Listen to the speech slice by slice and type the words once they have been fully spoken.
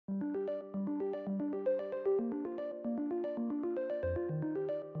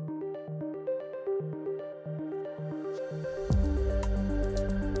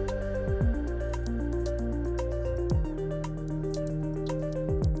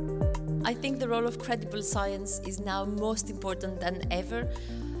I think the role of credible science is now most important than ever.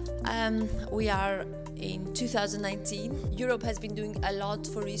 We are in 2019. Europe has been doing a lot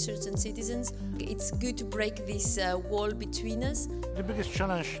for research and citizens. It's good to break this wall between us. The biggest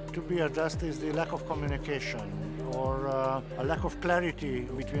challenge to be addressed is the lack of communication or a lack of clarity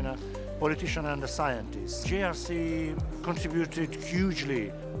between a politician and a scientist. JRC contributed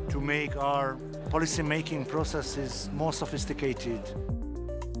hugely to make our policy-making processes more sophisticated.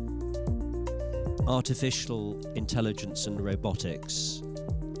 Artificial intelligence and robotics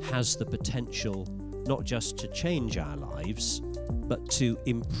has the potential not just to change our lives, but to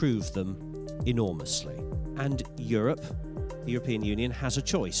improve them enormously. And Europe, the European Union, has a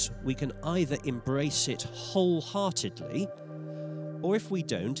choice. We can either embrace it wholeheartedly, or if we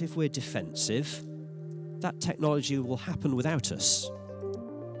don't, if we're defensive, that technology will happen without us.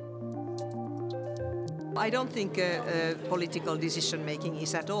 I don't think political decision-making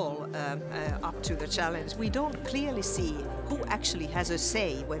is at all up to the challenge. We don't clearly see who actually has a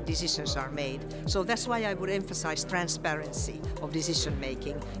say when decisions are made. So that's why I would emphasize transparency of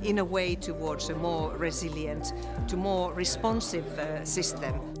decision-making in a way towards a more resilient, to more responsive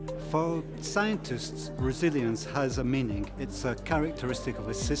system. For scientists, resilience has a meaning. It's a characteristic of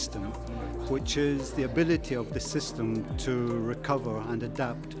a system, which is the ability of the system to recover and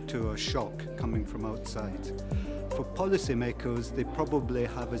adapt to a shock coming from outside. For policymakers, they probably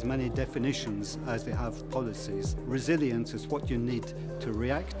have as many definitions as they have policies. Resilience is what you need to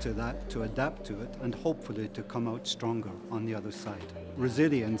react to that, to adapt to it, and hopefully to come out stronger on the other side.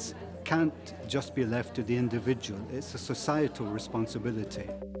 Resilience can't just be left to the individual. It's a societal responsibility.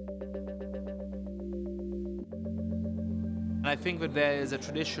 I think that there is a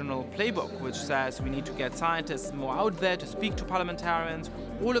traditional playbook which says we need to get scientists more out there to speak to parliamentarians.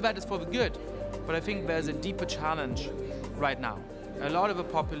 All of that is for the good. But I think there's a deeper challenge right now. A lot of the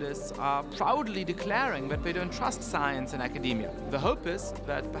populists are proudly declaring that they don't trust science and academia. The hope is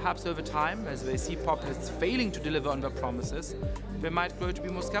that perhaps over time, as they see populists failing to deliver on their promises, they might grow to be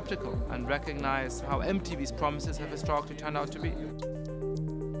more skeptical and recognize how empty these promises have historically turned out to be.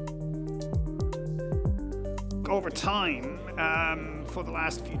 Over time, for the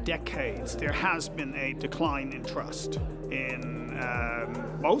last few decades, there has been a decline in trust in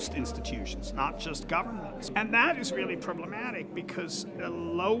most institutions, not just governments. And that is really problematic because a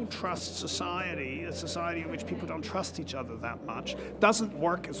low-trust society, a society in which people don't trust each other that much, doesn't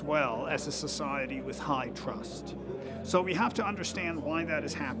work as well as a society with high trust. So we have to understand why that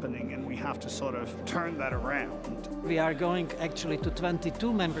is happening, and we have to sort of turn that around. We are going actually to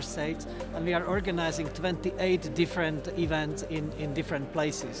 22 member states, and we are organizing 28 different events in different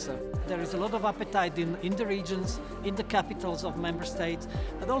places. So there is a lot of appetite in the regions, in the capitals of member states,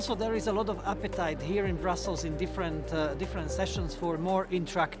 but also there is a lot of appetite here in Brussels in different sessions for more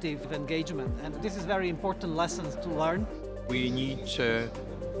interactive engagement. And this is very important lessons to learn. We need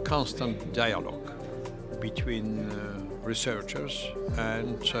constant dialogue between researchers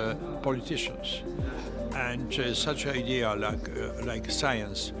and politicians. And such an idea like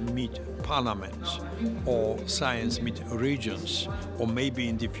science meet parliaments, or science meet regions, or maybe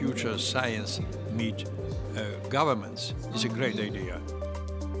in the future science meet governments is a great idea.